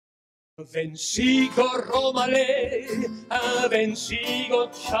Vencigo Romale, vencigo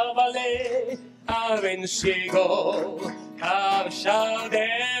chavale, vencigo, shout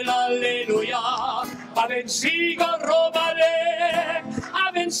hallelujah, vencigo Romale,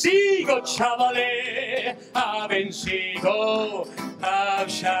 vencigo chavale, vencigo,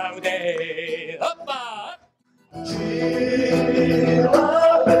 shout hallelujah.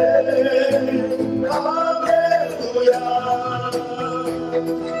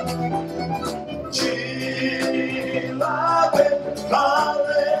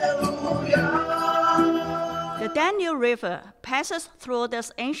 The Danube River passes through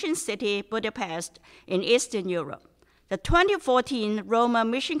this ancient city, Budapest, in Eastern Europe. The 2014 Roma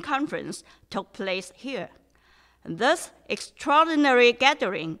Mission Conference took place here. This extraordinary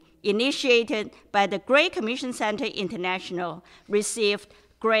gathering, initiated by the Great Commission Center International, received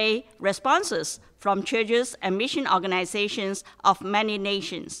great responses from churches and mission organizations of many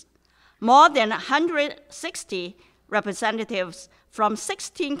nations. More than 160 representatives from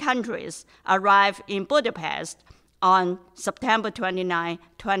 16 countries arrived in Budapest on September 29,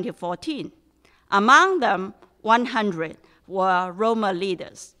 2014. Among them, 100 were Roma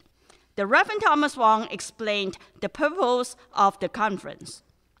leaders. The Reverend Thomas Wong explained the purpose of the conference.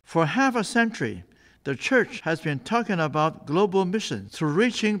 For half a century, the Church has been talking about global mission through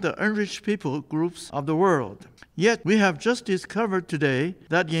reaching the unreached people groups of the world. Yet we have just discovered today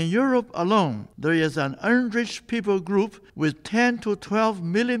that in Europe alone, there is an unreached people group with 10 to 12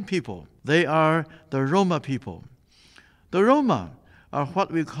 million people. They are the Roma people. The Roma are what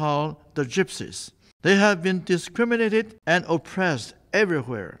we call the gypsies. They have been discriminated and oppressed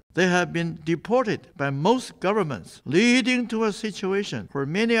everywhere. They have been deported by most governments, leading to a situation where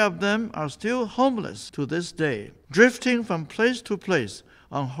many of them are still homeless to this day, drifting from place to place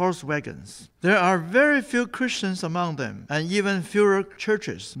on horse wagons. There are very few Christians among them, and even fewer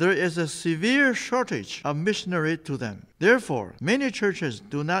churches. There is a severe shortage of missionaries to them. Therefore, many churches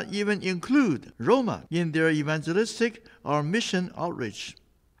do not even include Roma in their evangelistic or mission outreach.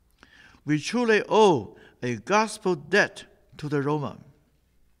 We truly owe a gospel debt to the Roma.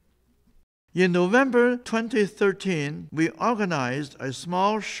 In November 2013, we organized a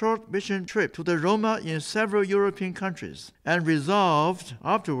small short mission trip to the Roma in several European countries and resolved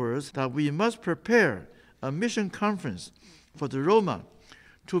afterwards that we must prepare a mission conference for the Roma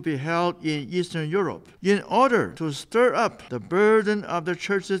to be held in Eastern Europe in order to stir up the burden of the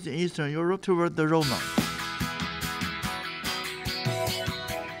churches in Eastern Europe toward the Roma.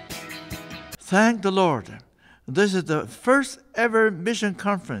 Thank the Lord. This is the first ever mission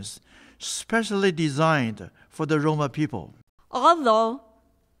conference specially designed for the Roma people. Although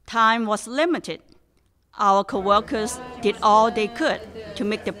time was limited, our co-workers did all they could to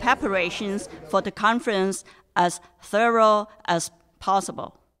make the preparations for the conference as thorough as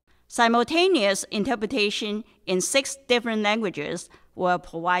possible. Simultaneous interpretation in 6 different languages were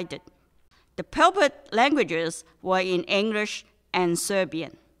provided. The pulpit languages were in English and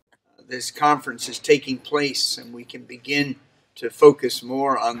Serbian. This conference is taking place, and we can begin to focus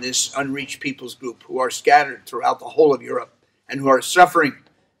more on this unreached peoples group who are scattered throughout the whole of Europe and who are suffering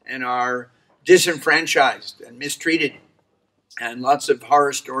and are disenfranchised and mistreated, and lots of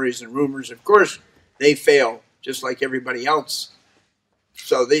horror stories and rumors. Of course, they fail just like everybody else.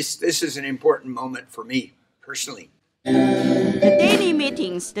 So this is an important moment for me personally. The daily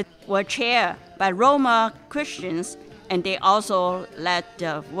meetings that were chaired by Roma Christians, and they also led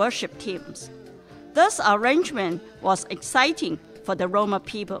the worship teams. This arrangement was exciting for the Roma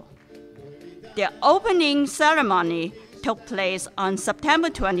people. The opening ceremony took place on September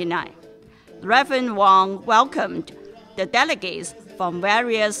 29. Reverend Wong welcomed the delegates from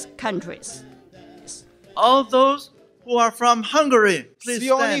various countries. All those who are from Hungary, please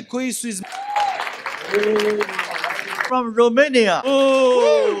stand. From Romania,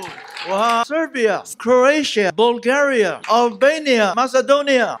 wow. Serbia, Croatia, Bulgaria, Albania,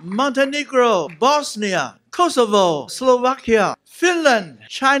 Macedonia, Montenegro, Bosnia, Kosovo, Slovakia, Finland,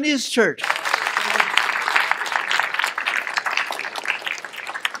 Chinese Church.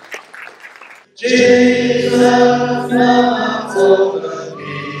 Jesus loves all the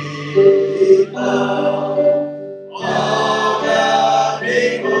people, all the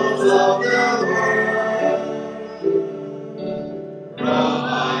peoples of the world.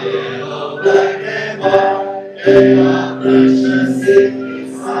 Roma, yellow, black, and white, in our precious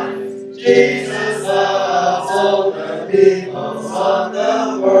city signs. Jesus loves all the peoples of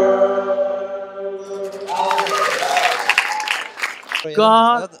the world.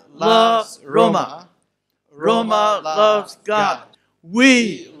 God loves Roma. Roma loves God.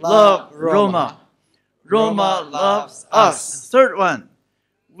 We love Roma. Roma loves us. Third one,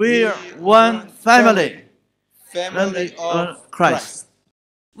 We are one family. Family of Christ.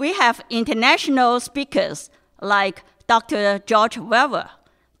 We have international speakers like Dr. George Weber,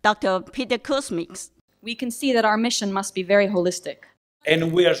 Dr. Peter Kuzmix. We can see that our mission must be very holistic.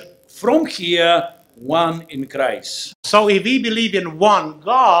 And we are from here one in Christ. So if we believe in one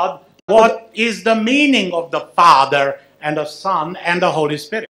God, what is the meaning of the Father and the Son and the Holy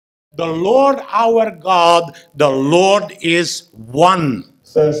Spirit? The Lord our God, the Lord is one.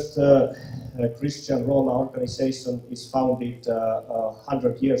 First Christian Roma organization is founded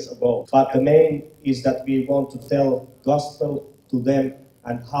 100 years ago. But the main is that we want to tell gospel to them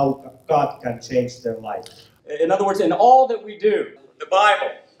and how God can change their life. In other words, in all that we do, the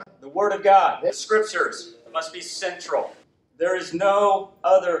Bible, the Word of God, the Scriptures must be central. There is no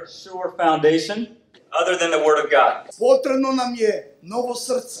other sure foundation other than the Word of God. Potrebno nam je novo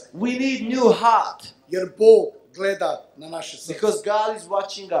srce. We need new heart. Jer Bog gleda na naše srce. Because God is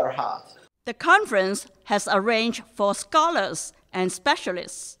watching our heart. The conference has arranged for scholars and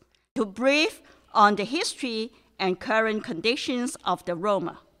specialists to brief on the history and current conditions of the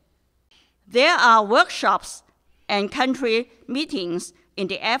Roma. There are workshops and country meetings in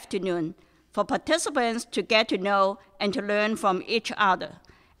the afternoon for participants to get to know and to learn from each other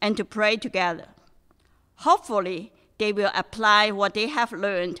and to pray together. Hopefully, they will apply what they have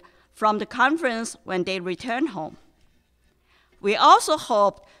learned from the conference when they return home. We also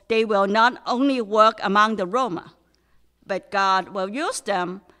hope they will not only work among the Roma, but God will use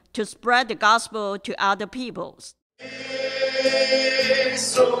them to spread the gospel to other peoples.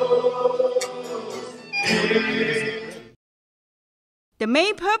 The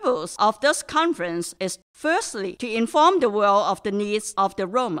main purpose of this conference is firstly to inform the world of the needs of the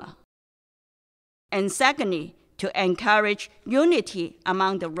Roma, and secondly, to encourage unity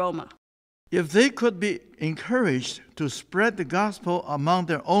among the Roma. If they could be encouraged to spread the gospel among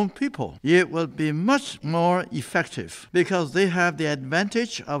their own people, it will be much more effective because they have the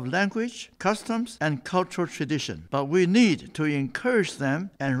advantage of language, customs, and cultural tradition. But we need to encourage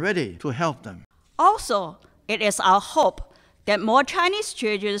them and ready to help them. Also, it is our hope that more Chinese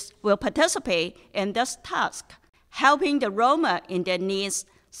churches will participate in this task, helping the Roma in their needs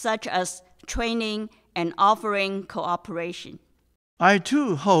such as training and offering cooperation. I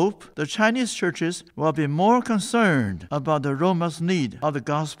too hope the Chinese churches will be more concerned about the Roma's need of the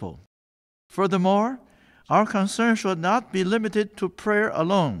gospel. Furthermore, our concern should not be limited to prayer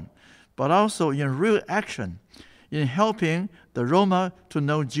alone, but also in real action in helping the Roma to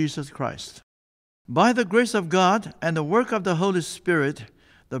know Jesus Christ. By the grace of God and the work of the Holy Spirit,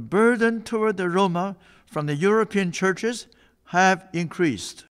 the burden toward the Roma from the European churches have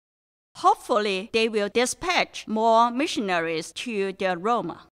increased. Hopefully, they will dispatch more missionaries to the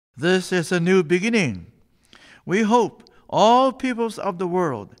Roma. This is a new beginning. We hope all peoples of the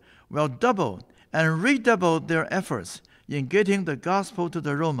world will double and redouble their efforts in getting the gospel to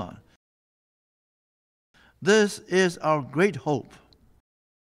the Roma. This is our great hope.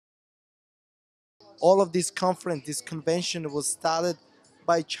 All of this conference, this convention was started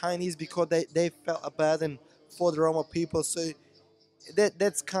by Chinese because they felt a burden for the Roma people. So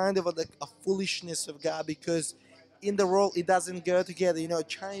that's kind of a foolishness of God, because in the world it doesn't go together.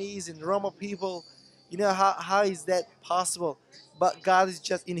 Chinese and Roma people, how is that possible? But God is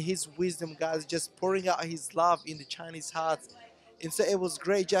just in His wisdom. God is just pouring out His love in the Chinese hearts. And so it was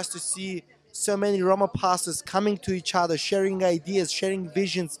great just to see so many Roma pastors coming to each other, sharing ideas, sharing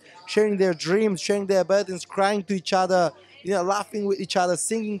visions, sharing their dreams, sharing their burdens, crying to each other, laughing with each other,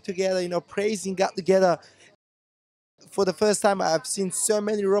 singing together, praising God together. For the first time, I've seen so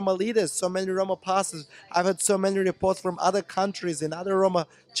many Roma leaders, so many Roma pastors. I've heard so many reports from other countries and other Roma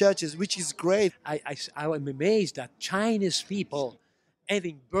churches, which is great. I am amazed that Chinese people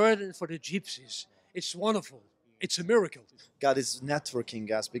having burden for the gypsies. It's wonderful. It's a miracle. God is networking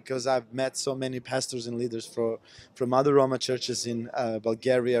us, because I've met so many pastors and leaders from other Roma churches in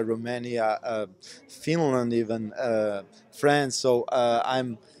Bulgaria, Romania, Finland, even France. So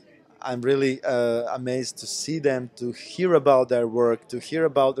I'm really amazed to see them, to hear about their work, to hear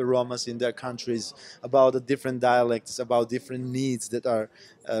about the Romas in their countries, about the different dialects, about different needs that are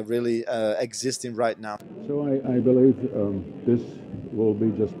really existing right now. So I believe this will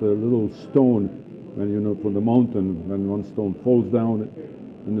be just a little stone, when from the mountain, when one stone falls down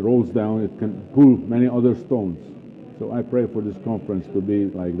and rolls down, it can pull many other stones. So I pray for this conference to be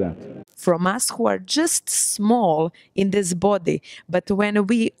like that. From us who are just small in this body, but when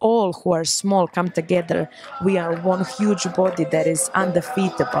we all who are small come together, we are one huge body that is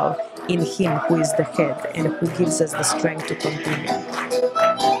undefeatable in Him who is the head and who gives us the strength to continue.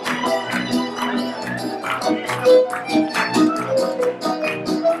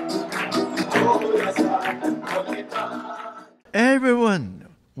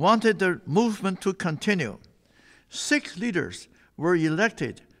 wanted the movement to continue. 6 leaders were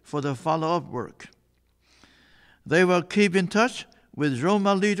elected for the follow-up work. They will keep in touch with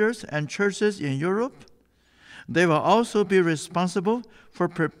Roma leaders and churches in Europe. They will also be responsible for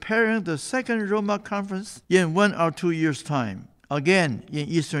preparing the second Roma conference in 1 or 2 years' time, again in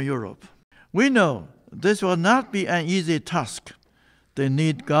Eastern Europe. We know this will not be an easy task. They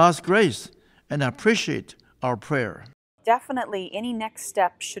need God's grace and appreciate our prayer. Definitely, any next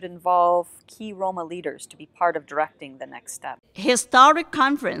step should involve key Roma leaders to be part of directing the next step. Historic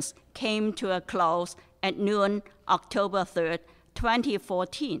conference came to a close at noon, October 3rd,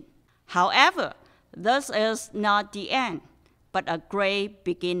 2014. However, this is not the end, but a great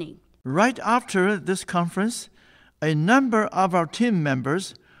beginning. Right after this conference, a number of our team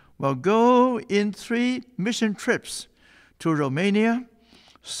members will go in 3 mission trips to Romania,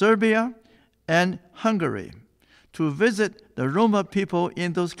 Serbia, and Hungary to visit the Roma people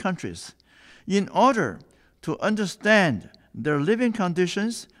in those countries in order to understand their living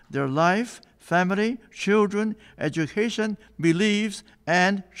conditions, their life, family, children, education, beliefs,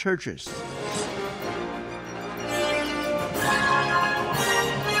 and churches.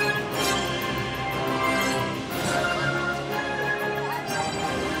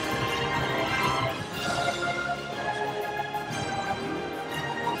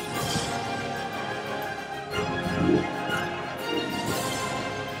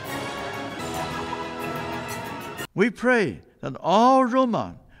 We pray that all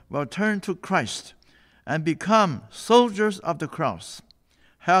Roma will turn to Christ and become soldiers of the cross.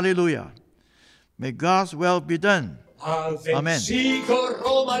 Hallelujah. May God's will be done. Amen. Sigo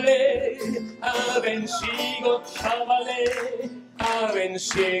Romale, Aven sigo Chavale, Aven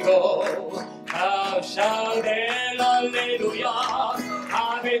sigo, thou shalt Alleluia.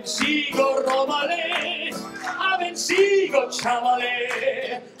 Aven sigo Romale, Aven sigo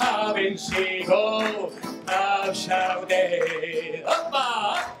Chavale, Aven sigo, thou shalt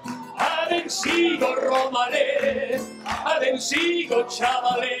Aven sigo Romale, Aven sigo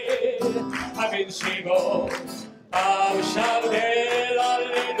Chavale, Aven sigo. Thou shalt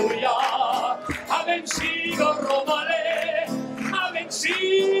Alleluia. Aven sigo Romale, Aven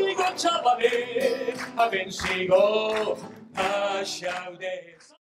sigo Chavale, Aven sigo, thou shalt